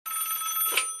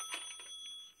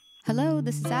Hello,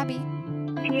 this is Abby.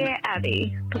 Dear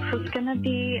Abby, this is gonna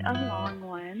be a long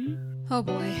one. Oh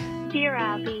boy. Dear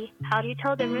Abbey, how do you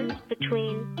tell the difference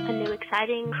between a new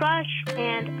exciting crush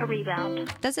and a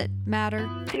rebound? Does it matter?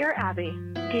 Dear Abby.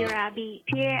 Dear Abbey.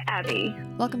 Dear Abby.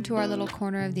 Welcome to our little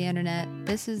corner of the internet.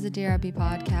 This is the Dear Abbey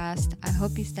podcast. I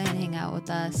hope you stay and hang out with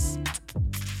us.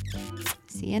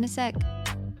 See you in a sec.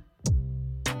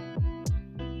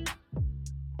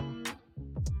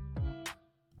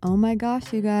 Oh my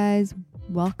gosh, you guys.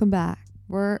 Welcome back.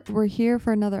 We're here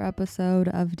for another episode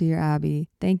of Dear Abby.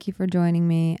 Thank you for joining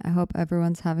me. I hope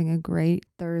everyone's having a great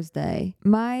Thursday.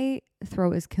 My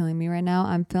throat is killing me right now.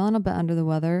 I'm feeling a bit under the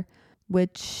weather,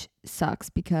 which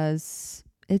sucks because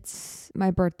it's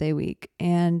my birthday week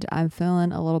and I'm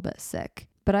feeling a little bit sick.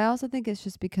 But I also think it's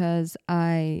just because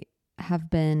I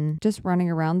have been just running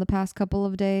around the past couple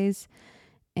of days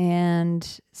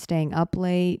and staying up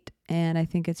late, and I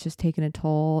think it's just taken a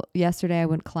toll. Yesterday I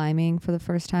went climbing for the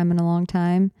first time in a long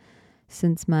time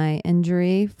since my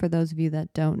injury. For those of you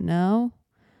that don't know,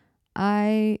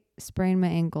 I sprained my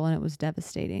ankle and it was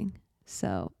devastating.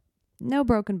 So no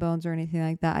broken bones or anything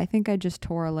like that. I think I just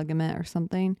tore a ligament or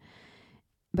something,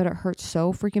 but it hurt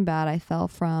so freaking bad. I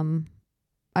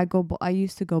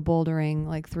used to go bouldering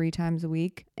like 3 times a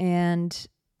week, and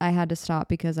I had to stop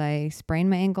because I sprained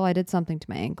my ankle. I did something to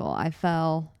my ankle. I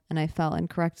fell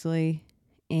incorrectly,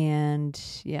 and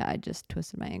yeah, I just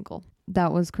twisted my ankle.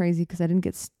 That was crazy because I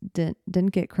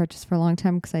didn't get crutches for a long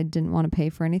time because I didn't want to pay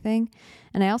for anything.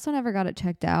 And I also never got it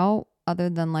checked out other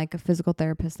than like a physical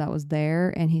therapist that was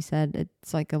there, and he said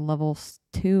it's like a level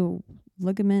 2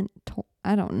 ligament.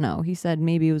 I don't know. He said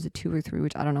maybe it was a 2 or 3,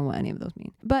 which I don't know what any of those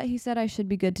mean. But he said I should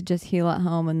be good to just heal at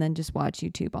home and then just watch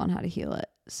YouTube on how to heal it.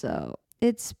 So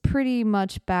it's pretty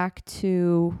much back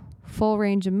to full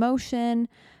range of motion,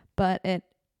 but it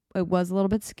was a little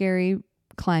bit scary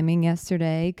climbing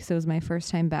yesterday because it was my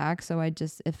first time back. So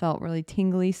it felt really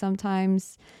tingly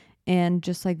sometimes and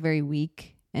just like very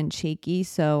weak and shaky.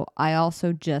 So I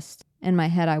also just, in my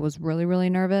head, I was really, really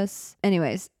nervous.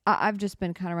 Anyways, I've just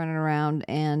been kind of running around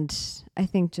and I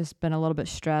think just been a little bit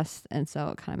stressed. And so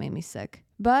it kind of made me sick.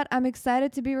 But I'm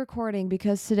excited to be recording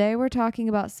because today we're talking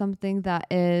about something that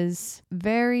is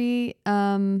very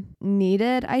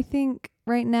needed, I think,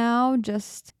 right now,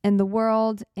 just in the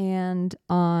world and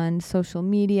on social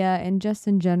media and just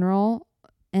in general.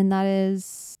 And that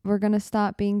is, we're going to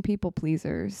stop being people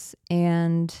pleasers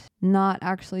and not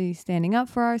actually standing up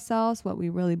for ourselves, what we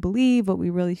really believe, what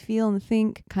we really feel and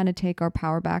think, kind of take our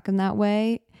power back in that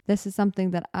way. This is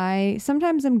something that I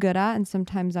sometimes am good at and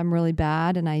sometimes I'm really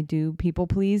bad and I do people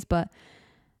please, but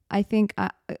I think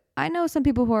I know some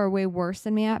people who are way worse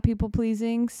than me at people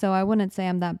pleasing, so I wouldn't say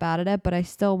I'm that bad at it, but I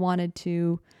still wanted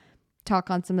to talk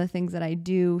on some of the things that I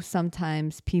do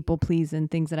sometimes people please and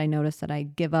things that I notice that I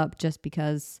give up just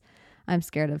because I'm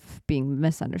scared of being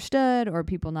misunderstood or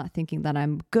people not thinking that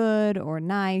I'm good or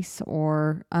nice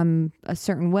or I'm a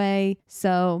certain way.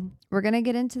 So we're going to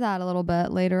get into that a little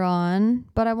bit later on,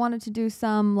 but I wanted to do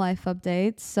some life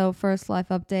updates. So first life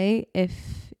update,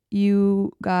 if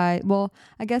you guys, well,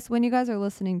 I guess when you guys are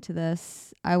listening to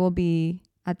this, I will be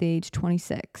at the age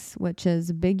 26, which is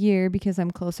a big year because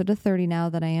I'm closer to 30 now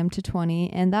than I am to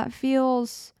 20. And that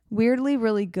feels weirdly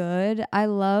really good. I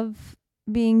love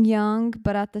being young,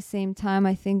 but at the same time,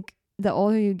 I think the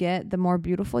older you get, the more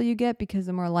beautiful you get because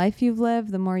the more life you've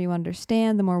lived, the more you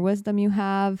understand, the more wisdom you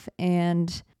have.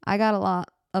 And I got a lot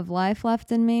of life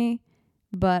left in me,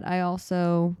 but I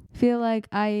also feel like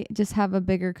I just have a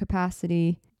bigger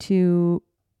capacity to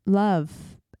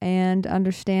love and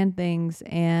understand things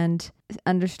and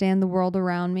understand the world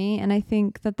around me. And I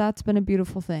think that that's been a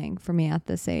beautiful thing for me at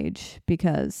this age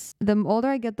because the older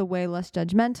I get, the way less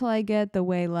judgmental I get, the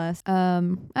way less, I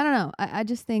don't know. I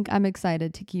just think I'm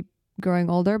excited to keep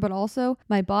growing older, but also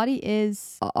my body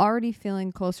is already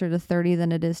feeling closer to 30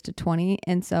 than it is to 20.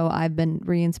 And so I've been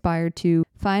re-inspired to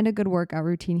find a good workout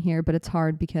routine here, but it's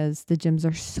hard because the gyms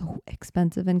are so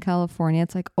expensive in California.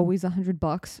 It's like always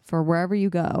 $100 for wherever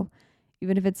you go.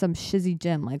 Even if it's some shizzy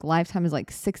gym, like Lifetime is like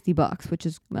 $60, which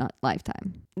is not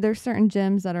Lifetime. There's certain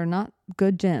gyms that are not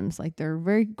good gyms. Like they're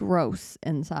very gross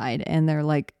inside and they're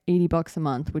like $80 a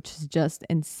month, which is just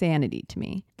insanity to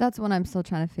me. That's what I'm still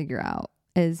trying to figure out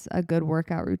is a good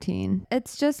workout routine.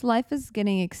 It's just life is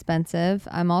getting expensive.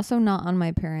 I'm also not on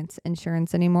my parents'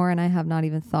 insurance anymore and I have not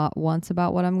even thought once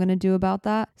about what I'm going to do about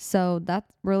that. So that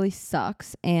really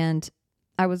sucks. And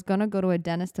I was going to go to a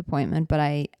dentist appointment, but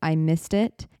I missed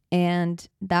it. And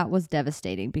that was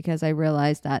devastating because I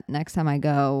realized that next time I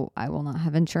go, I will not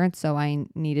have insurance. So I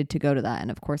needed to go to that. And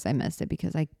of course I missed it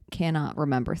because I cannot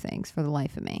remember things for the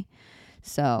life of me.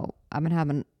 So I've been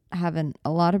having having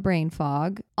a lot of brain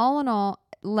fog. All in all,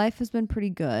 life has been pretty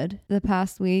good the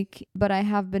past week, but I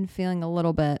have been feeling a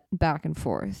little bit back and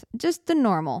forth. Just the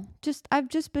normal. I've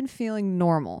just been feeling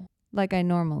normal like I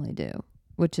normally do,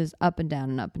 which is up and down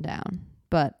and up and down,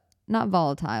 but not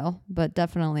volatile, but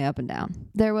definitely up and down.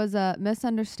 There was a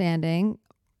misunderstanding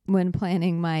when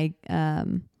planning my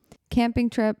camping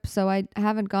trip. So I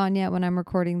haven't gone yet when I'm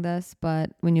recording this,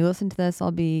 but when you listen to this,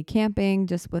 I'll be camping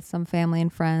just with some family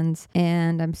and friends,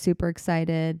 and I'm super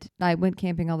excited. I went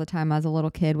camping all the time as a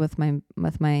little kid with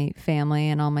my family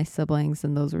and all my siblings,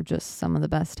 and those were just some of the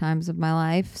best times of my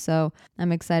life. So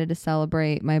I'm excited to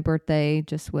celebrate my birthday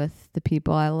just with the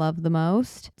people I love the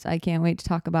most. So I can't wait to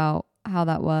talk about how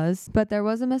that was. But there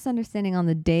was a misunderstanding on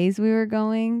the days we were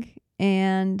going,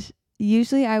 and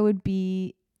usually I would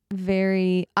be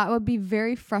very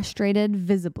frustrated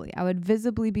visibly. I would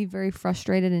visibly be very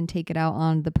frustrated and take it out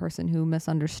on the person who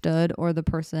misunderstood, or the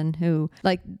person who,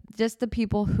 like, just the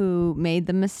people who made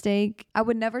the mistake. I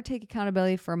would never take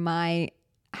accountability for my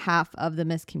half of the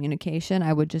miscommunication.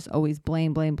 I would just always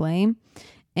blame.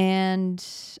 And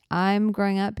I'm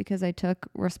growing up because I took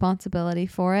responsibility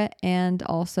for it and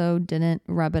also didn't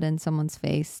rub it in someone's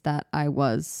face that I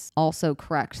was also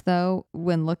correct, though,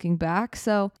 when looking back.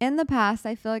 So in the past,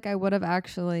 I feel like I would have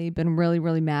actually been really,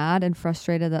 really mad and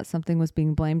frustrated that something was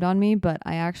being blamed on me. But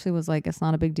I actually was like, it's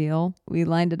not a big deal. We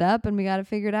lined it up and we got it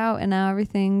figured out, and now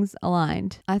everything's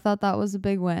aligned. I thought that was a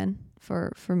big win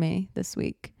for me this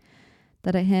week,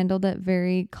 that I handled it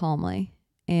very calmly.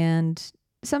 And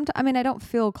sometimes, I mean, I don't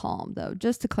feel calm, though,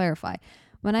 just to clarify.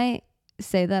 When I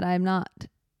say that I'm not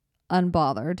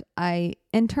unbothered, I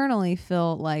internally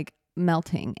feel like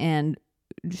melting and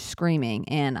screaming,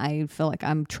 and I feel like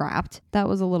I'm trapped. That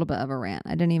was a little bit of a rant.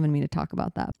 I didn't even mean to talk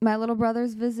about that. My little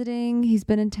brother's visiting. He's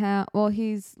been in town. Well,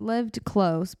 he's lived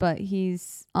close, but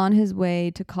he's on his way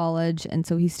to college, and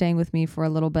so he's staying with me for a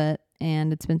little bit.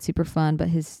 And it's been super fun, but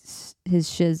his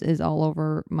shiz is all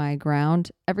over my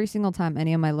ground. Every single time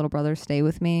any of my little brothers stay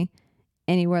with me,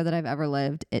 anywhere that I've ever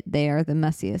lived, they are the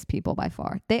messiest people by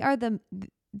far.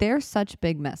 They're such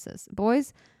big messes.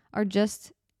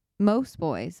 Most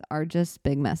boys are just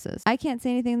big messes. I can't say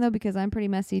anything, though, because I'm pretty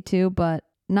messy too, but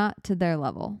not to their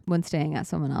level when staying at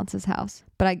someone else's house.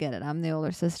 But I get it. I'm the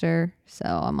older sister, so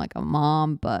I'm like a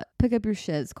mom, but pick up your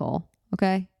shiz, Cole,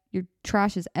 okay? Your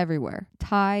trash is everywhere.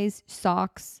 Ties,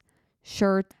 socks,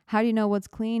 shirts. How do you know what's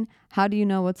clean? How do you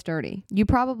know what's dirty? You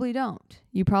probably don't.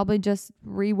 You probably just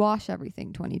rewash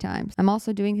everything 20 times. I'm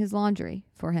also doing his laundry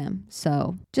for him.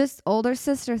 So just older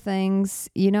sister things.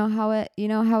 You know how it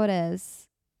is.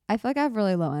 I feel like I have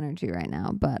really low energy right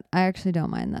now, but I actually don't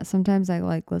mind that. Sometimes I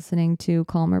like listening to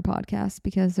calmer podcasts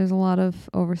because there's a lot of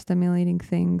overstimulating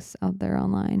things out there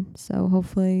online. So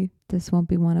hopefully this won't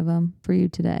be one of them for you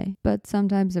today, but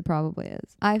sometimes it probably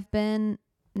is. I've been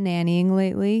nannying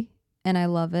lately and I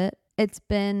love it. It's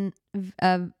been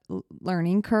a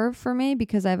learning curve for me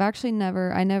because I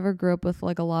never grew up with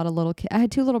like a lot of little kids. I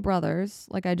had 2 little brothers,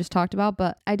 like I just talked about,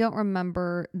 but I don't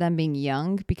remember them being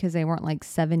young because they weren't like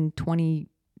 20.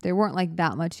 They weren't like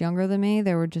that much younger than me.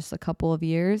 They were just a couple of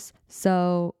years.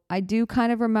 So I do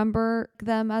kind of remember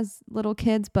them as little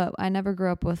kids, but I never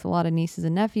grew up with a lot of nieces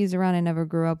and nephews around. I never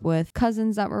grew up with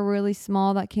cousins that were really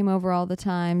small that came over all the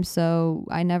time. So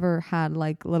I never had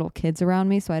like little kids around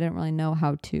me. So I didn't really know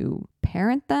how to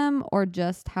parent them or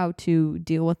just how to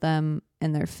deal with them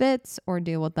in their fits or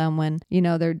deal with them when,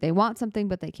 they want something,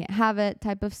 but they can't have it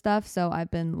type of stuff. So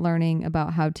I've been learning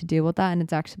about how to deal with that. And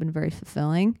it's actually been very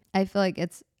fulfilling. I feel like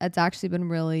it's actually been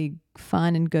really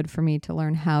fun and good for me to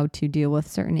learn how to deal with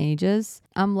certain ages.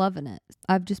 I'm loving it.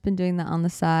 I've just been doing that on the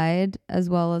side as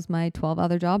well as my 12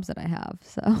 other jobs that I have.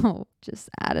 So just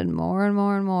added more and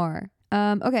more and more.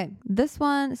 Okay, this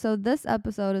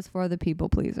episode is for the people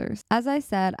pleasers. As I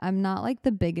said, I'm not like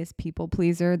the biggest people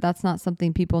pleaser. That's not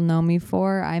something people know me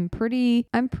for. I'm pretty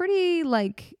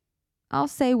like, I'll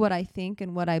say what I think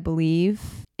and what I believe,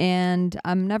 and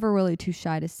I'm never really too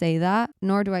shy to say that,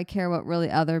 nor do I care what really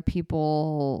other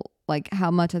people, like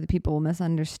how much other people will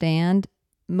misunderstand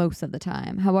most of the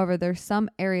time. However, there's some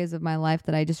areas of my life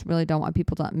that I just really don't want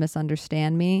people to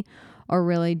misunderstand me or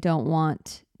really don't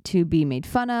want to be made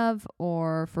fun of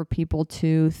or for people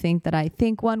to think that I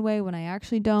think one way when I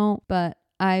actually don't. But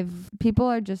people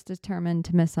are just determined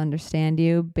to misunderstand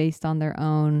you based on their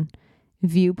own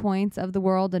viewpoints of the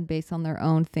world and based on their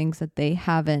own things that they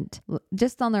haven't,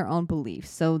 just on their own beliefs.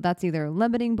 So that's either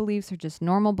limiting beliefs or just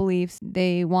normal beliefs.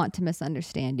 They want to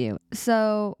misunderstand you.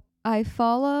 So I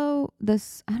follow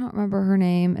this, I don't remember her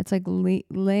name. It's like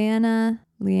Lena.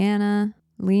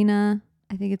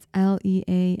 I think it's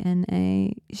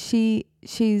Leana.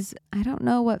 She's I don't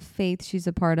know what faith she's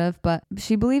a part of, but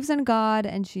she believes in God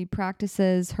and she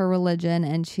practices her religion,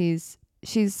 and she's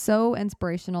so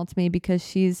inspirational to me because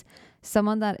she's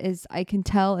someone that is, I can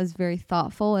tell, is very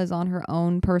thoughtful, is on her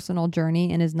own personal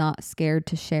journey, and is not scared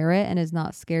to share it, and is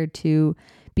not scared to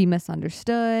be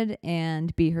misunderstood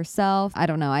and be herself. I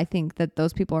don't know. I think that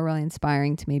those people are really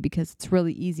inspiring to me because it's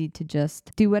really easy to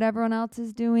just do what everyone else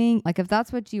is doing. Like if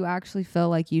that's what you actually feel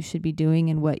like you should be doing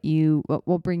and what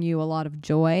will bring you a lot of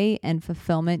joy and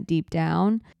fulfillment deep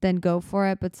down, then go for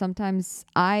it. But sometimes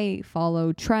I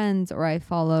follow trends or I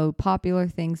follow popular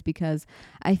things because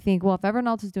I think, well, if everyone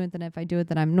else is doing it, then if I do it,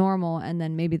 then I'm normal. And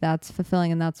then maybe that's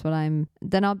fulfilling and that's what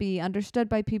then I'll be understood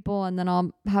by people and then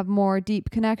I'll have more deep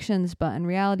connections. But in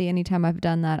reality, anytime I've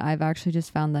done that, I've actually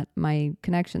just found that my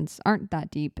connections aren't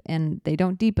that deep, and they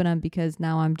don't deepen them because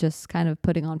now I'm just kind of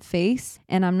putting on face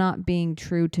and I'm not being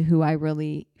true to who I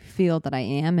really feel that I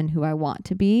am and who I want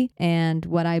to be and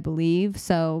what I believe.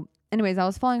 So anyways, I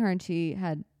was following her and she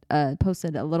had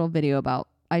posted a little video about,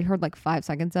 I heard like 5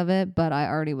 seconds of it, but I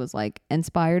already was like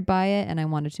inspired by it and I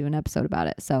wanted to do an episode about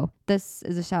it. So this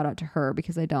is a shout out to her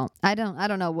because I don't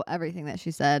know everything that she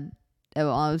said. It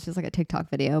was just like a TikTok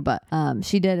video, but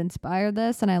she did inspire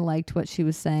this and I liked what she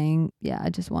was saying. Yeah, I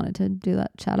just wanted to do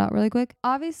that shout out really quick.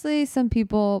 Obviously, some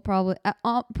people probably,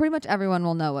 pretty much everyone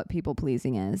will know what people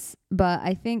pleasing is. But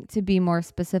I think to be more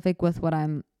specific with what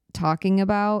I'm talking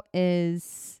about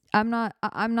is I'm not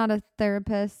a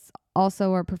therapist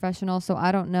also or a professional, so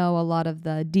I don't know a lot of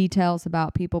the details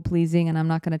about people pleasing, and I'm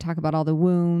not going to talk about all the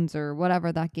wounds or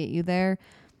whatever that get you there.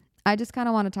 I just kind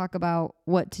of want to talk about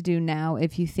what to do now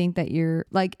if you think that you're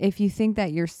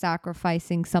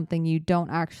sacrificing something you don't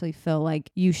actually feel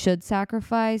like you should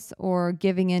sacrifice, or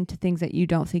giving in to things that you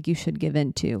don't think you should give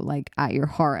into, like at your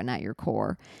heart and at your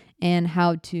core, and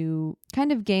how to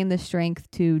kind of gain the strength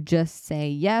to just say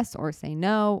yes or say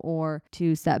no, or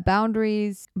to set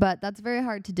boundaries. But that's very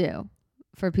hard to do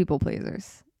for people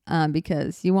pleasers.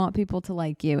 Because you want people to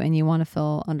like you and you want to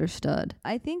feel understood.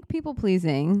 I think people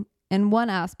pleasing in one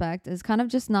aspect is kind of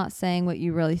just not saying what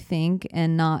you really think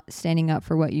and not standing up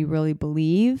for what you really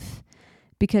believe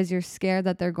because you're scared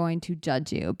that they're going to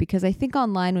judge you. Because I think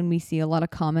online when we see a lot of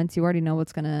comments, you already know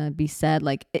what's going to be said.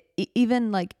 Like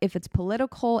even like if it's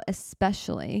political,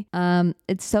 especially,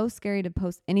 it's so scary to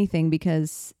post anything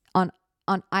because on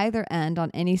either end,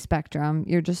 on any spectrum,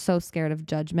 you're just so scared of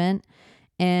judgment.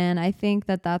 And I think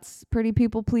that that's pretty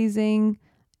people pleasing.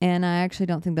 And I actually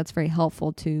don't think that's very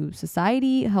helpful to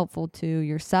society, helpful to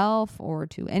yourself or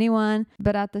to anyone.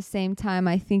 But at the same time,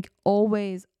 I think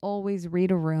always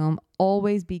read a room,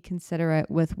 always be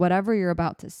considerate with whatever you're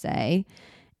about to say.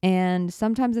 And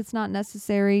sometimes it's not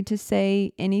necessary to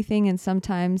say anything, and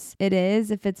sometimes it is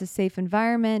if it's a safe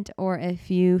environment or if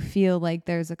you feel like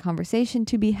there's a conversation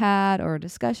to be had or a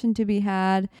discussion to be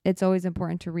had. It's always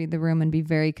important to read the room and be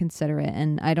very considerate.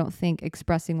 And I don't think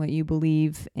expressing what you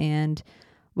believe and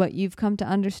what you've come to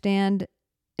understand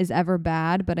is ever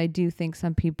bad, but I do think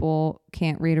some people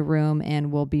can't read a room and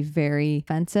will be very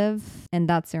offensive, and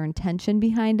that's their intention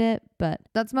behind it. But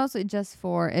that's mostly just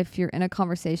for if you're in a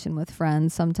conversation with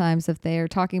friends. Sometimes if they are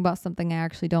talking about something I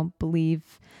actually don't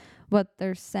believe what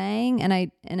they're saying, and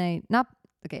I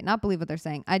not believe what they're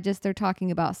saying. They're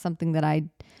talking about something that I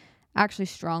actually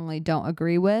strongly don't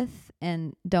agree with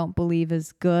and don't believe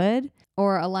is good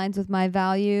or aligns with my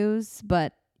values,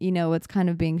 but it's kind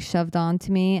of being shoved on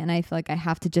to me and I feel like I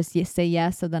have to just say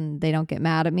yes so then they don't get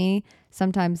mad at me.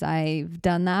 Sometimes I've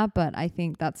done that, but I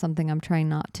think that's something I'm trying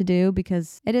not to do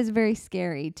because it is very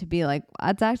scary to be like,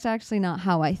 that's actually not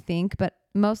how I think. But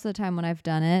most of the time when I've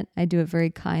done it, I do it very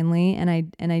kindly and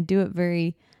I do it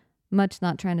very much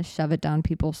not trying to shove it down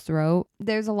people's throat.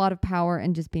 There's a lot of power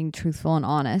in just being truthful and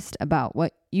honest about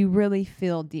what you really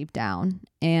feel deep down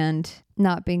and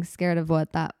not being scared of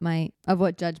what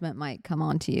judgment might come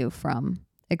onto you from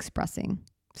expressing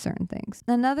certain things.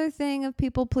 Another thing of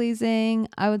people pleasing,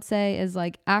 I would say, is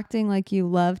like acting like you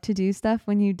love to do stuff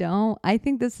when you don't. I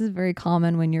think this is very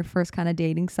common when you're first kind of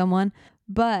dating someone,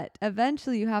 but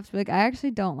eventually you have to be like, I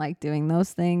actually don't like doing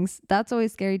those things. That's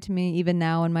always scary to me. Even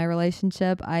now in my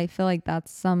relationship, I feel like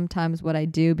that's sometimes what I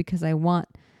do because I want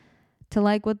to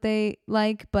like what they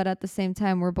like, but at the same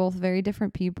time we're both very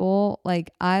different people. Like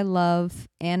I love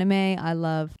anime, I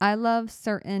love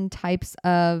certain types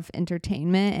of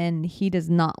entertainment, and he does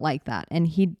not like that, and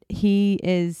he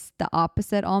is the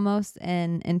opposite almost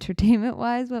in entertainment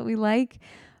wise what we like.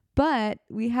 But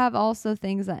we have also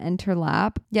things that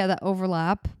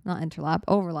overlap.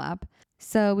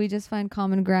 So we just find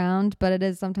common ground, but it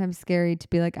is sometimes scary to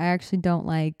be like, I actually don't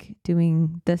like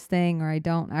doing this thing, or I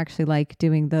don't actually like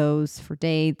doing those for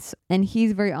dates. And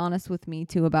he's very honest with me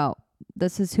too about,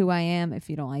 this is who I am. If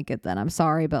you don't like it, then I'm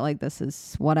sorry, but like, this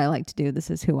is what I like to do.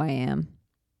 This is who I am.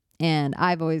 And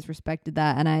I've always respected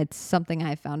that. And it's something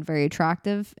I found very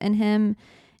attractive in him,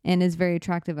 and is very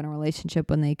attractive in a relationship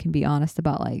when they can be honest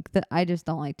about like, I just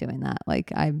don't like doing that.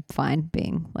 Like, I'm fine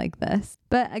being like this.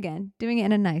 But again, doing it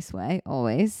in a nice way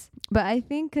always. But I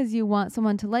think because you want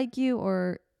someone to like you,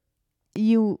 or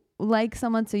you like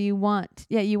someone, so you want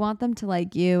them to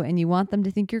like you, and you want them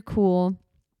to think you're cool.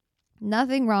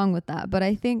 Nothing wrong with that. But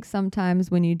I think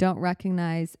sometimes when you don't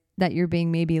recognize that you're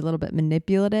being maybe a little bit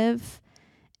manipulative,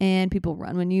 and people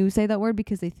run when you say that word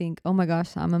because they think, oh my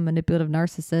gosh, I'm a manipulative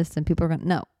narcissist, and people are going,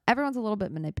 no, everyone's a little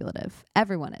bit manipulative.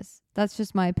 Everyone is. That's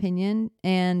just my opinion.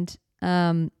 And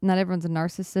not everyone's a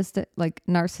narcissistic,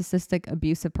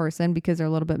 abusive person because they're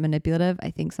a little bit manipulative.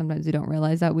 I think sometimes we don't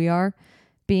realize that we are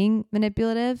being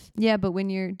manipulative. Yeah, but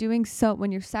when you're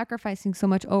sacrificing so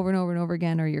much over and over and over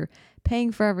again, or you're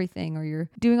paying for everything, or you're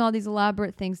doing all these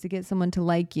elaborate things to get someone to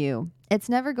like you, it's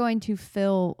never going to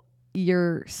fill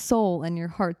your soul and your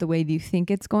heart the way you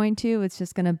think it's going to. It's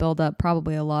just going to build up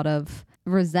probably a lot of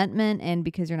resentment, and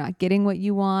because you're not getting what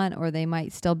you want, or they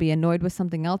might still be annoyed with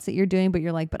something else that you're doing, but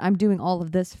you're like, but I'm doing all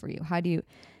of this for you. How do you?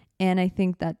 And I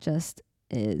think that just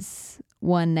is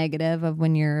one negative of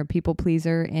when you're a people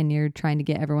pleaser and you're trying to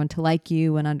get everyone to like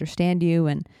you and understand you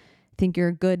and think you're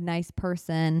a good, nice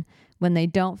person. When they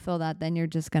don't feel that, then you're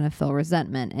just going to feel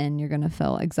resentment and you're going to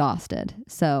feel exhausted.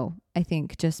 So I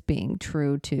think just being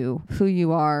true to who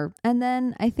you are. And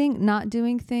then I think not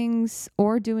doing things,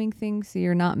 or doing things so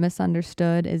you're not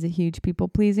misunderstood, is a huge people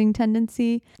pleasing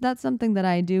tendency. That's something that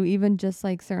I do, even just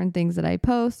like certain things that I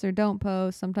post or don't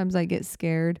post. Sometimes I get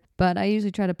scared, but I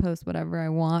usually try to post whatever I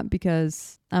want,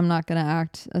 because I'm not going to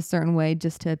act a certain way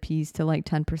just to appease to like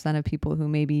 10% of people who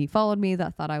maybe followed me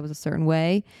that thought I was a certain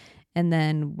way. And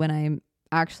then when I'm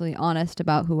actually honest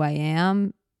about who I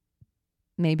am,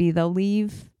 maybe they'll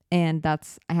leave, and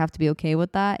I have to be okay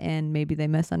with that. And maybe they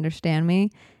misunderstand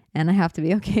me, and I have to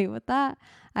be okay with that.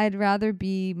 I'd rather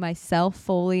be myself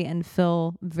fully and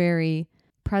feel very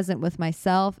present with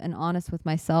myself and honest with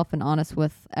myself and honest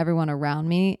with everyone around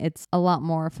me. It's a lot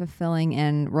more fulfilling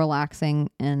and relaxing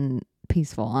and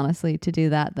peaceful, honestly, to do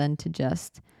that than to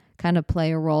just kind of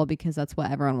play a role because that's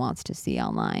what everyone wants to see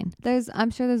online.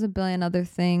 I'm sure there's a billion other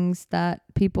things that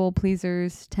people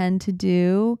pleasers tend to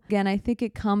do. Again, I think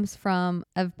it comes from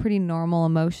a pretty normal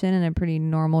emotion and a pretty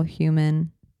normal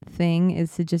human thing,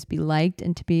 is to just be liked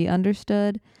and to be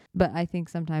understood. But I think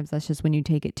sometimes that's just when you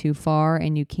take it too far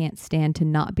and you can't stand to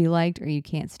not be liked, or you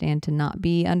can't stand to not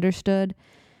be understood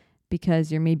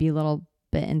because you're maybe a little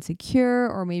bit insecure,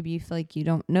 or maybe you feel like you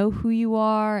don't know who you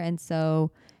are, and so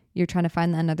you're trying to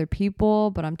find that in other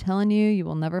people. But I'm telling you, you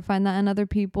will never find that in other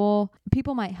people.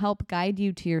 People might help guide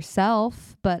you to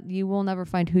yourself, but you will never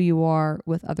find who you are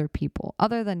with other people,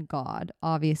 other than God,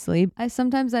 obviously.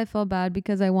 Sometimes I feel bad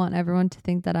because I want everyone to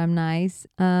think that I'm nice,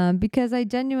 because I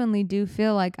genuinely do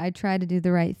feel like I try to do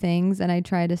the right things, and I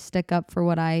try to stick up for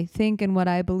what I think and what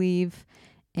I believe,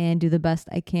 and do the best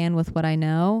I can with what I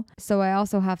know. So I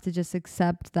also have to just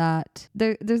accept that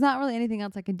there's not really anything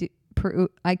else I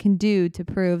can do to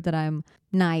prove that I'm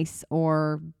nice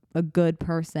or a good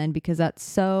person, because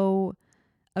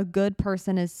a good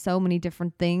person is so many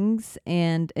different things,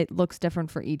 and it looks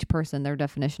different for each person, their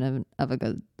definition of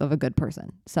a good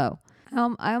person. So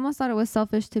I almost thought it was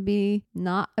selfish to be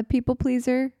not a people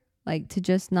pleaser, like to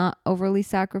just not overly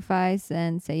sacrifice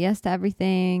and say yes to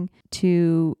everything,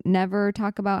 to never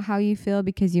talk about how you feel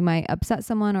because you might upset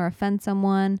someone or offend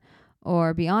someone,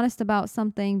 or be honest about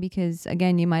something because,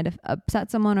 again, you might have upset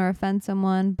someone or offend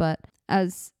someone. But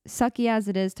as sucky as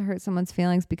it is to hurt someone's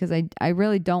feelings, because I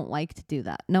really don't like to do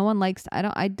that. No one likes to,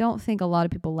 I don't think a lot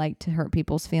of people like to hurt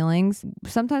people's feelings.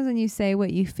 Sometimes when you say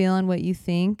what you feel and what you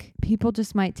think, people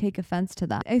just might take offense to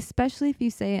that, especially if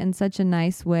you say it in such a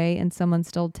nice way and someone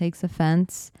still takes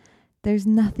offense. There's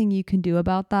nothing you can do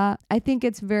about that. I think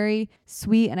it's very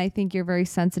sweet, and I think you're very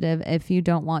sensitive if you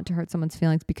don't want to hurt someone's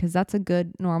feelings, because that's a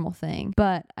good, normal thing.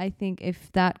 But I think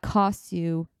if that costs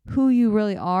you who you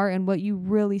really are and what you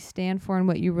really stand for and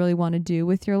what you really want to do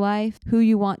with your life, who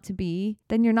you want to be,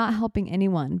 then you're not helping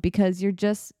anyone, because you're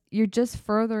just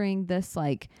furthering this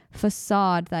like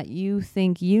facade that you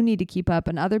think you need to keep up,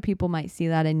 and other people might see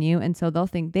that in you, and so they'll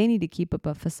think they need to keep up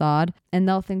a facade, and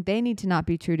they'll think they need to not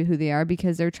be true to who they are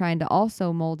because they're trying to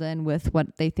also mold in with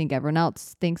what they think everyone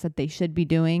else thinks that they should be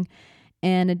doing.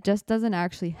 And it just doesn't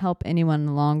actually help anyone in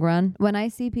the long run. When I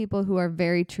see people who are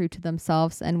very true to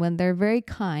themselves, and when they're very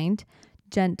kind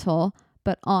gentle,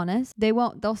 but honest.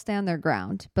 They'll stand their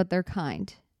ground, but they're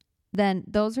kind. Then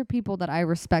those are people that I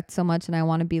respect so much and I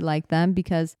want to be like them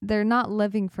because they're not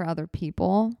living for other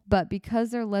people, but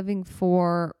because they're living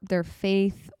for their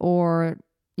faith or,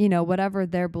 whatever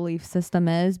their belief system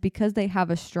is, because they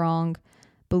have a strong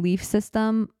belief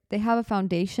system, they have a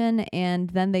foundation,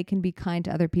 and then they can be kind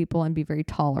to other people and be very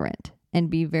tolerant and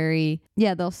be very,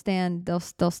 they'll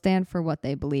stand for what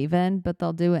they believe in, but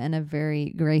they'll do it in a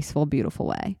very graceful, beautiful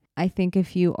way. I think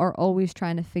if you are always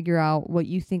trying to figure out what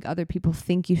you think other people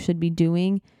think you should be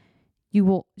doing, you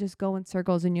will just go in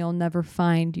circles and you'll never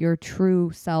find your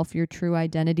true self, your true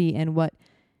identity, and what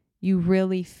you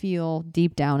really feel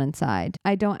deep down inside.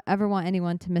 I don't ever want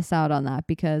anyone to miss out on that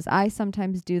because I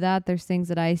sometimes do that. There's things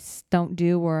that I don't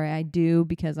do or I do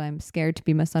because I'm scared to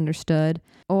be misunderstood,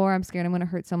 or I'm scared I'm going to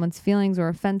hurt someone's feelings or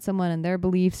offend someone and their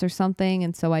beliefs or something,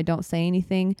 and so I don't say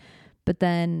anything. But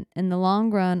then in the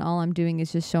long run, all I'm doing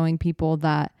is just showing people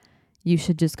that you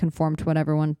should just conform to what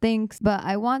everyone thinks. But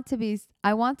I want to be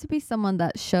someone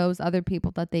that shows other people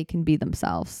that they can be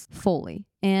themselves fully.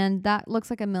 And that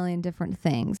looks like a million different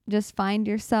things. Just find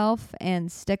yourself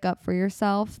and stick up for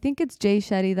yourself. I think it's Jay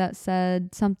Shetty that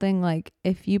said something like,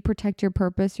 if you protect your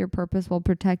purpose will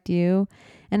protect you.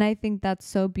 And I think that's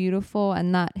so beautiful.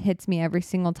 And that hits me every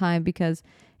single time because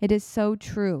it is so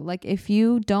true. Like if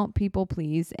you don't people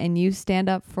please and you stand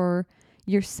up for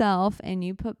yourself and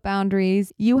you put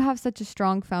boundaries, you have such a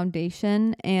strong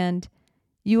foundation and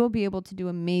you will be able to do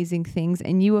amazing things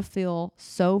and you will feel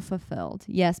so fulfilled.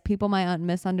 Yes, people might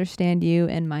misunderstand you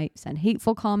and might send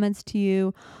hateful comments to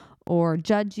you or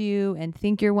judge you and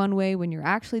think you're one way when you're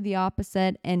actually the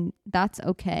opposite. And that's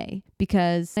okay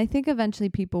because I think eventually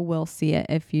people will see it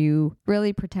if you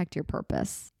really protect your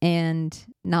purpose and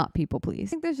not people please.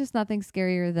 I think there's just nothing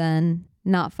scarier than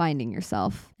not finding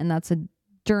yourself. And that's a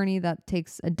journey that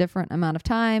takes a different amount of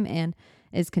time and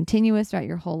is continuous throughout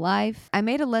your whole life. I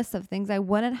made a list of things I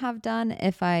wouldn't have done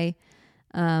if I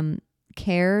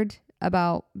cared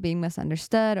about being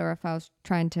misunderstood or if I was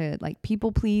trying to like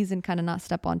people please and kind of not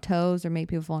step on toes or make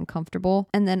people feel uncomfortable.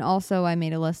 And then also I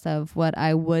made a list of what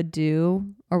I would do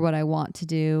or what I want to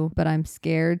do, but I'm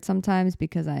scared sometimes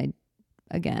because I'm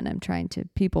trying to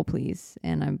people please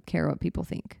and I care what people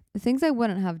think. The things I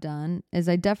wouldn't have done is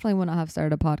I definitely wouldn't have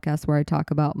started a podcast where I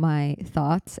talk about my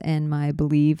thoughts and my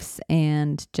beliefs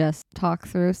and just talk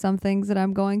through some things that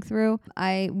I'm going through.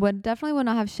 I would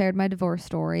not have shared my divorce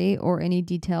story or any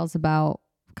details about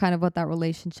kind of what that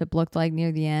relationship looked like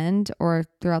near the end or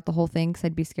throughout the whole thing because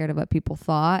I'd be scared of what people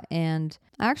thought. And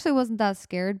I actually wasn't that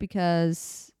scared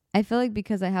because I feel like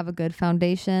because I have a good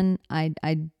foundation, I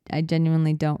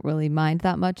genuinely don't really mind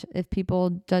that much if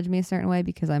people judge me a certain way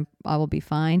because I will be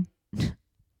fine,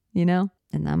 and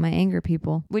that might anger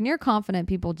people. When you're confident,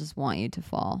 people just want you to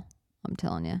fall. I'm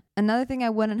telling you. Another thing I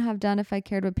wouldn't have done if I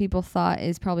cared what people thought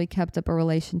is probably kept up a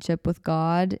relationship with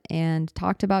God and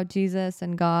talked about Jesus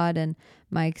and God and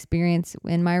my experience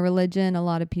in my religion. A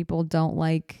lot of people don't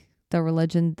like the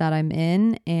religion that I'm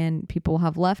in, and people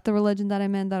have left the religion that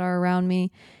I'm in that are around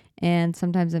me. And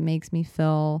sometimes it makes me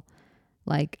feel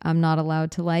like I'm not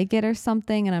allowed to like it or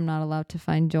something, and I'm not allowed to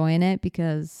find joy in it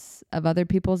because of other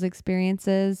people's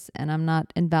experiences, and I'm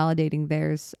not invalidating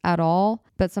theirs at all.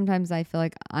 But sometimes I feel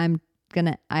like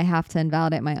I have to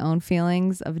invalidate my own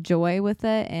feelings of joy with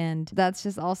it, and that's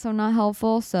just also not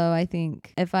helpful. So I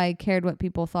think if I cared what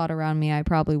people thought around me, I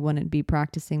probably wouldn't be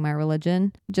practicing my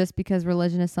religion, just because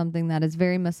religion is something that is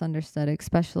very misunderstood,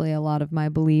 especially a lot of my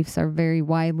beliefs are very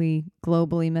widely,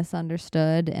 globally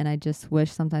misunderstood, and I just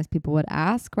wish sometimes people would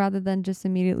ask rather than just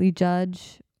immediately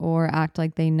judge or act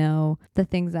like they know the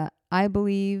things that I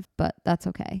believe, but that's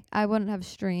okay. I wouldn't have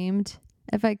streamed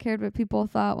if I cared what people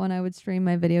thought when I would stream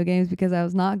my video games because I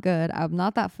was not good. I'm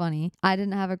not that funny. I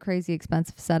didn't have a crazy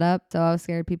expensive setup, so I was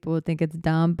scared people would think it's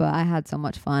dumb, but I had so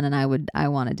much fun and I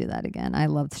want to do that again. I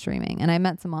loved streaming and I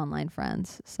met some online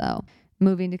friends. So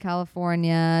moving to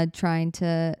California, trying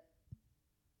to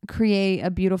create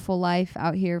a beautiful life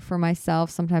out here for myself.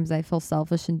 Sometimes I feel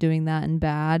selfish in doing that and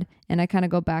bad, and I kind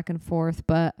of go back and forth,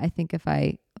 but I think if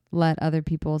I let other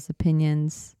people's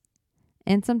opinions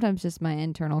and sometimes just my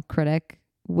internal critic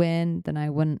win, then I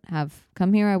wouldn't have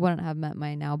come here. I wouldn't have met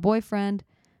my now boyfriend,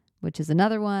 which is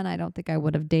another one. I don't think I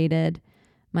would have dated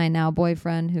my now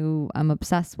boyfriend who I'm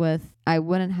obsessed with. I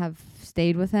wouldn't have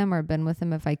stayed with him or been with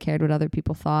him if I cared what other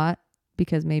people thought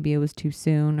because maybe it was too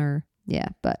soon or yeah.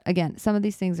 But again, some of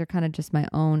these things are kind of just my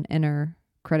own inner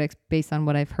critics based on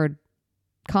what I've heard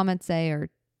comments say or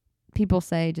people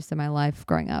say just in my life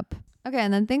growing up. Okay.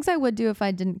 And then things I would do if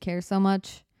I didn't care so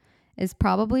much is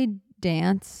probably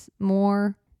dance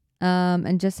more.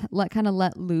 and just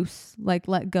let loose, like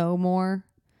let go more,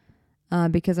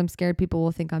 because I'm scared people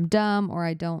will think I'm dumb, or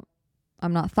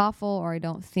I'm not thoughtful, or I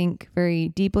don't think very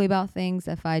deeply about things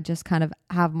if I just kind of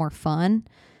have more fun.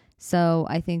 So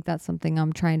I think that's something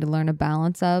I'm trying to learn a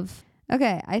balance of.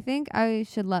 Okay, I think I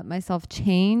should let myself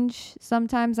change.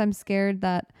 Sometimes I'm scared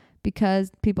that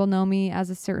because people know me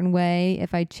as a certain way,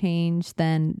 if I change,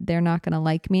 then they're not going to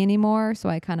like me anymore. So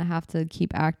I kind of have to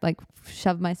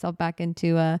shove myself back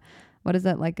into what is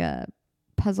it, like a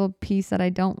puzzle piece that I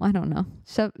don't know.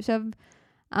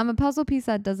 I'm a puzzle piece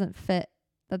that doesn't fit.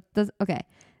 Okay.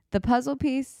 The puzzle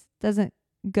piece doesn't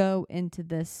go into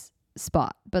this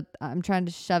spot, but I'm trying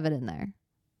to shove it in there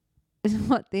is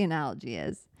what the analogy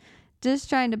is. Just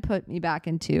trying to put me back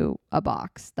into a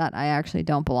box that I actually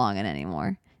don't belong in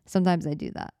anymore. Sometimes I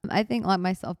do that. I think let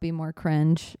myself be more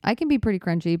cringe. I can be pretty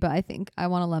cringy, but I think I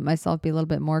want to let myself be a little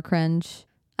bit more cringe.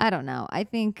 I don't know. I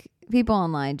think people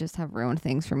online just have ruined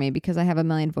things for me because I have a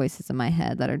million voices in my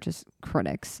head that are just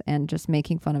critics and just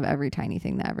making fun of every tiny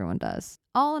thing that everyone does.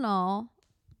 All in all,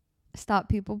 stop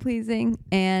people pleasing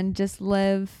and just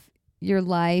live your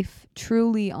life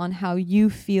truly on how you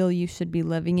feel you should be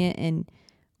living it and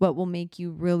what will make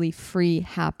you really free,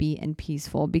 happy, and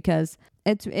peaceful, because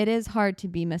it is hard to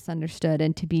be misunderstood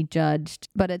and to be judged,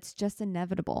 but it's just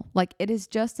inevitable. Like, it is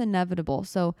just inevitable.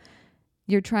 So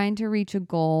you're trying to reach a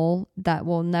goal that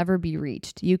will never be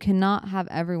reached. You cannot have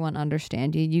everyone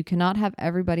understand you. You cannot have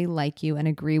everybody like you and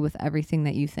agree with everything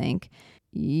that you think.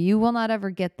 You will not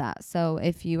ever get that. So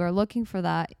if you are looking for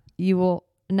that, you will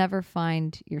never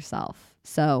find yourself.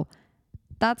 So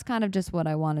that's kind of just what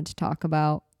I wanted to talk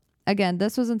about. Again,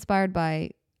 this was inspired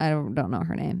by, I don't know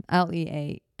her name,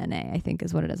 Leana, I think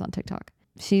is what it is on TikTok.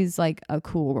 She's like a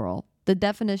cool girl. The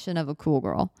definition of a cool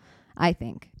girl, I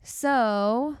think.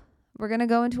 So we're going to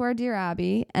go into our Dear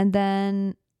Abby, and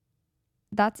then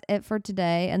that's it for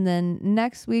today. And then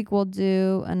next week we'll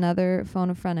do another Phone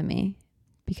a Friend of Me,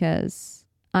 because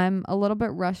I'm a little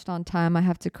bit rushed on time. I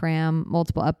have to cram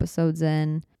multiple episodes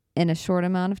in a short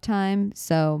amount of time.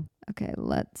 So, okay,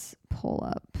 let's pull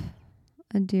up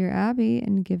a Dear Abby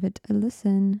and give it a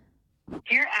listen.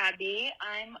 Dear Abby,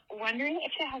 I'm wondering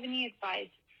if you have any advice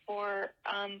for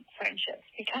friendships,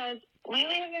 because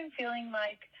lately I've been feeling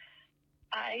like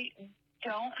I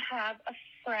don't have a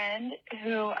friend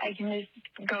who I can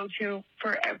just go to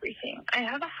for everything. I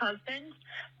have a husband,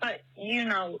 but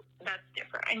that's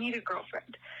different. I need a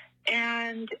girlfriend.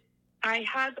 And I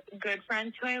have good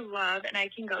friends who I love and I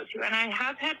can go to. And I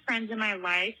have had friends in my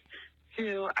life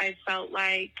who I felt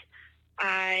like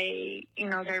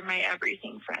they're my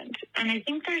everything friend. And I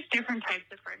think there's different types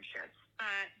of friendships,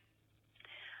 but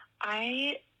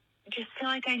I just feel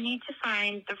like I need to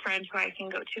find the friend who I can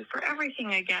go to for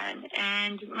everything again.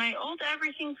 And my old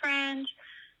everything friend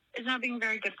is not being a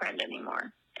very good friend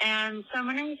anymore. And so I'm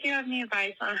wondering if you have any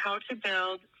advice on how to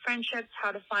build friendships,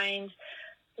 how to find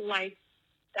like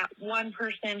that one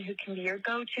person who can be your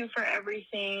go-to for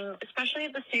everything, especially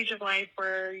at the stage of life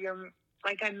where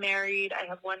I'm married, I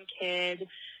have one kid,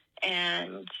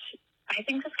 and I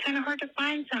think that's kind of hard to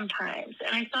find sometimes.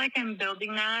 And I feel like I'm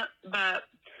building that, but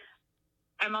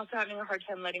I'm also having a hard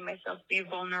time letting myself be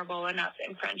vulnerable enough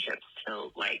in friendships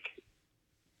to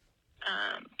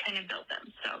kind of build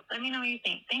them. So let me know what you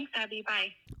think. Thanks, Abby.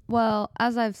 Bye. Well,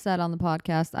 as I've said on the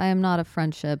podcast, I am not a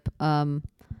friendship. I'm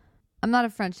not a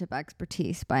friendship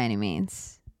expertise by any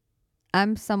means.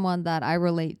 I'm someone that I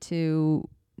relate to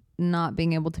not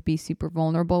being able to be super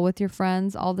vulnerable with your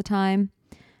friends all the time.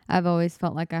 I've always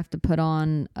felt like I have to put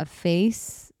on a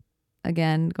face.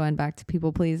 Again, going back to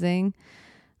people pleasing.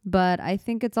 But I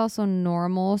think it's also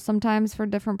normal sometimes for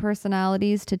different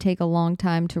personalities to take a long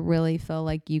time to really feel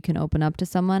like you can open up to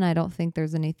someone. I don't think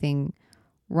there's anything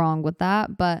wrong with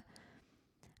that. But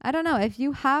I don't know, if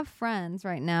you have friends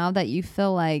right now that you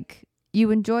feel like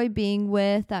you enjoy being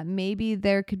with, that maybe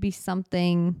there could be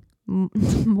something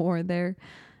more there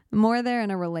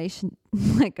in a relation,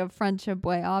 like a friendship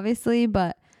way, obviously.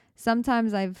 But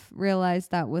sometimes I've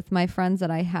realized that with my friends that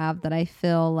I have, that I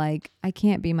feel like I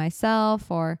can't be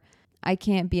myself or I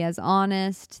can't be as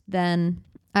honest, then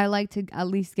I like to at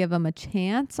least give them a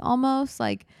chance almost.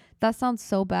 Like, that sounds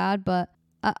so bad, but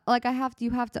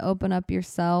you have to open up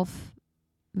yourself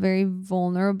very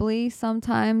vulnerably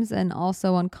sometimes and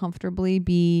also uncomfortably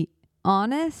be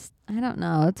honest. I don't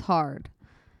know. It's hard.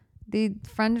 The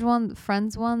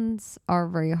friends ones are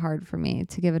very hard for me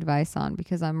to give advice on,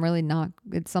 because I'm really not,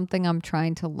 it's something I'm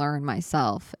trying to learn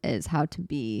myself, is how to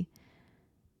be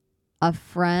a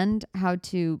friend, how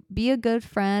to be a good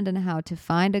friend and how to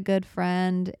find a good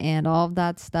friend and all of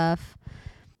that stuff.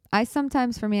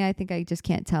 sometimes, for me, I think I just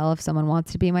can't tell if someone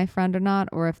wants to be my friend or not,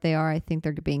 or if they are, I think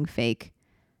they're being fake,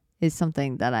 is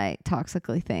something that I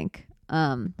toxically think.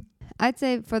 I'd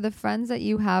say for the friends that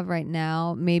you have right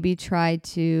now, maybe try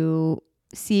to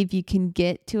see if you can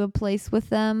get to a place with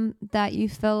them that you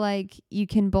feel like you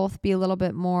can both be a little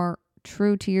bit more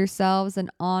true to yourselves and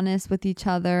honest with each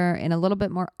other and a little bit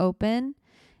more open,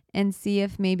 and see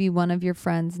if maybe one of your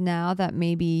friends now that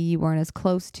maybe you weren't as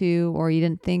close to or you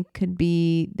didn't think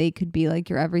they could be like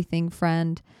your everything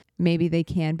friend, maybe they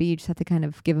can be. You just have to kind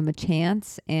of give them a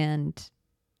chance and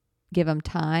give them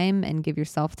time and give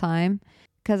yourself time,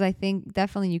 because I think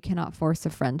definitely you cannot force a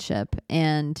friendship.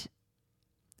 And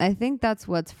I think that's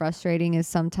what's frustrating, is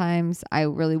sometimes I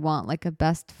really want like a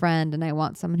best friend and I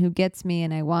want someone who gets me,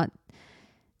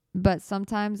 but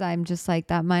sometimes I'm just like,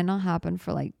 that might not happen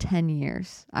for like 10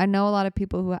 years. I know a lot of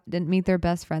people who didn't meet their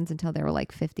best friends until they were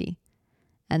like 50.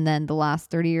 And then the last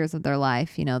 30 years of their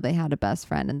life, they had a best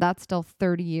friend, and that's still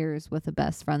 30 years with a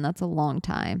best friend. That's a long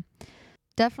time.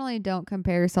 Definitely don't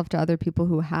compare yourself to other people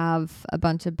who have a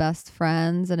bunch of best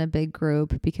friends in a big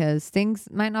group, because things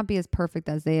might not be as perfect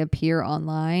as they appear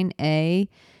online,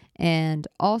 and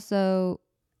also,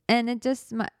 and it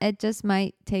just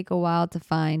might take a while to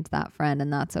find that friend,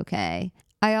 and that's okay.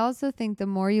 I also think the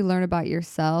more you learn about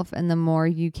yourself and the more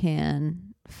you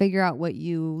can figure out what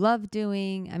you love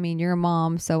doing. I mean, you're a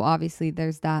mom, so obviously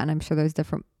there's that, and I'm sure there's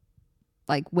different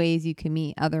like ways you can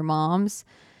meet other moms,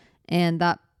 and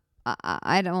that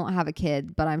I don't have a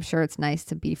kid, but I'm sure it's nice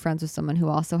to be friends with someone who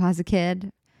also has a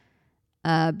kid,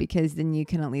 because then you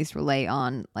can at least relate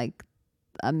on like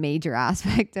a major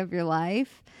aspect of your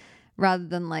life, rather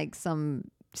than like some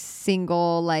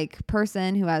single like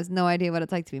person who has no idea what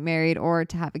it's like to be married or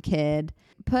to have a kid.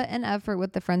 Put an effort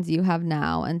with the friends you have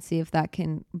now and see if that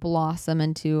can blossom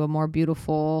into a more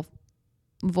beautiful,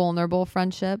 vulnerable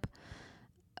friendship.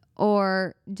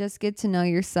 Or just get to know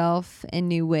yourself in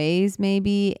new ways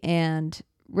maybe, and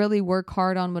really work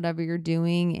hard on whatever you're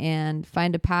doing and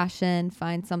find a passion,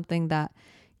 find something that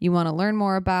you want to learn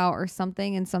more about or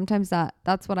something. And sometimes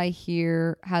that's what I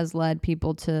hear has led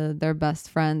people to their best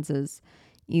friends, is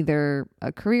either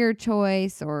a career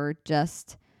choice or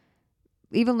just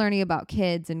even learning about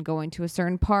kids and going to a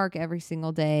certain park every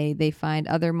single day. They find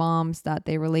other moms that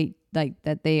they relate, like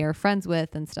that they are friends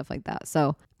with and stuff like that.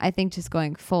 So I think just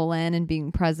going full in and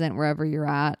being present wherever you're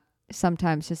at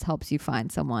sometimes just helps you find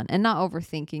someone, and not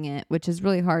overthinking it, which is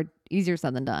really hard, easier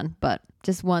said than done, but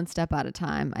just one step at a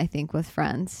time. I think with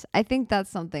friends, I think that's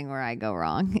something where I go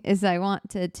wrong, is I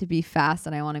want it to be fast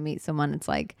and I want to meet someone. It's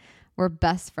like we're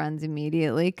best friends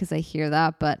immediately, because I hear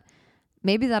that, but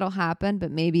maybe that'll happen,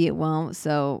 but maybe it won't.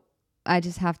 So I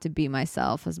just have to be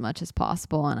myself as much as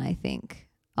possible, and I think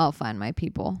I'll find my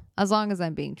people as long as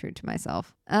I'm being true to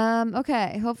myself.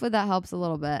 Okay, hopefully that helps a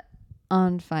little bit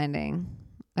on finding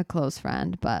a close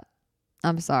friend, but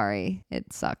I'm sorry,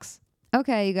 it sucks.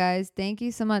 Okay, you guys, thank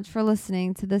you so much for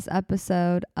listening to this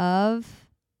episode of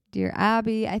Dear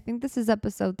Abby. I think this is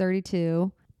episode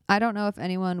 32. I don't know if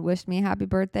anyone wished me a happy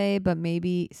birthday, but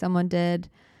maybe someone did,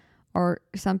 or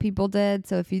some people did.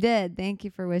 So if you did, thank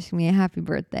you for wishing me a happy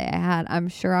birthday. I'm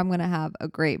sure I'm going to have a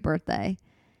great birthday.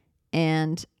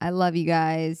 And I love you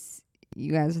guys.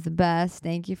 You guys are the best.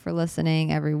 Thank you for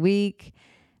listening every week.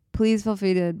 Please feel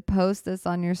free to post this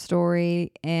on your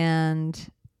story and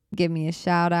give me a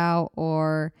shout out,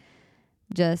 or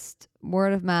just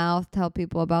word of mouth, tell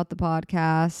people about the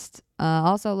podcast.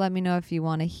 Also, let me know if you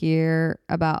want to hear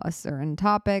about a certain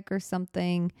topic or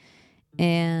something,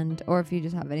 or if you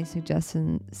just have any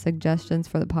suggestions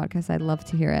for the podcast. I'd love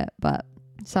to hear it. But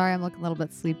sorry, I'm looking a little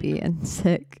bit sleepy and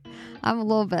sick. I have a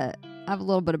little bit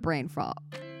of brain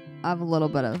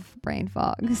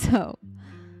fog. So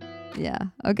yeah.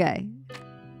 Okay.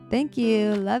 Thank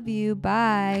you. Love you.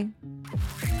 Bye.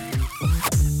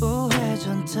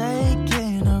 우회전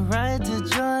taking a ride to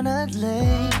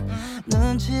journey.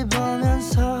 눈치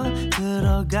보면서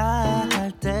들어가야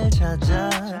할 때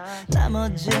찾아.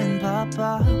 나머진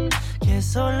바빠.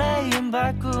 개설레임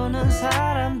바꾸는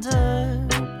사람들.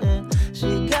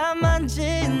 시간만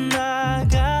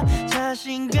지나가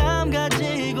자신감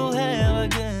가지고 해와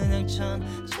그냥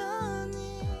천천히.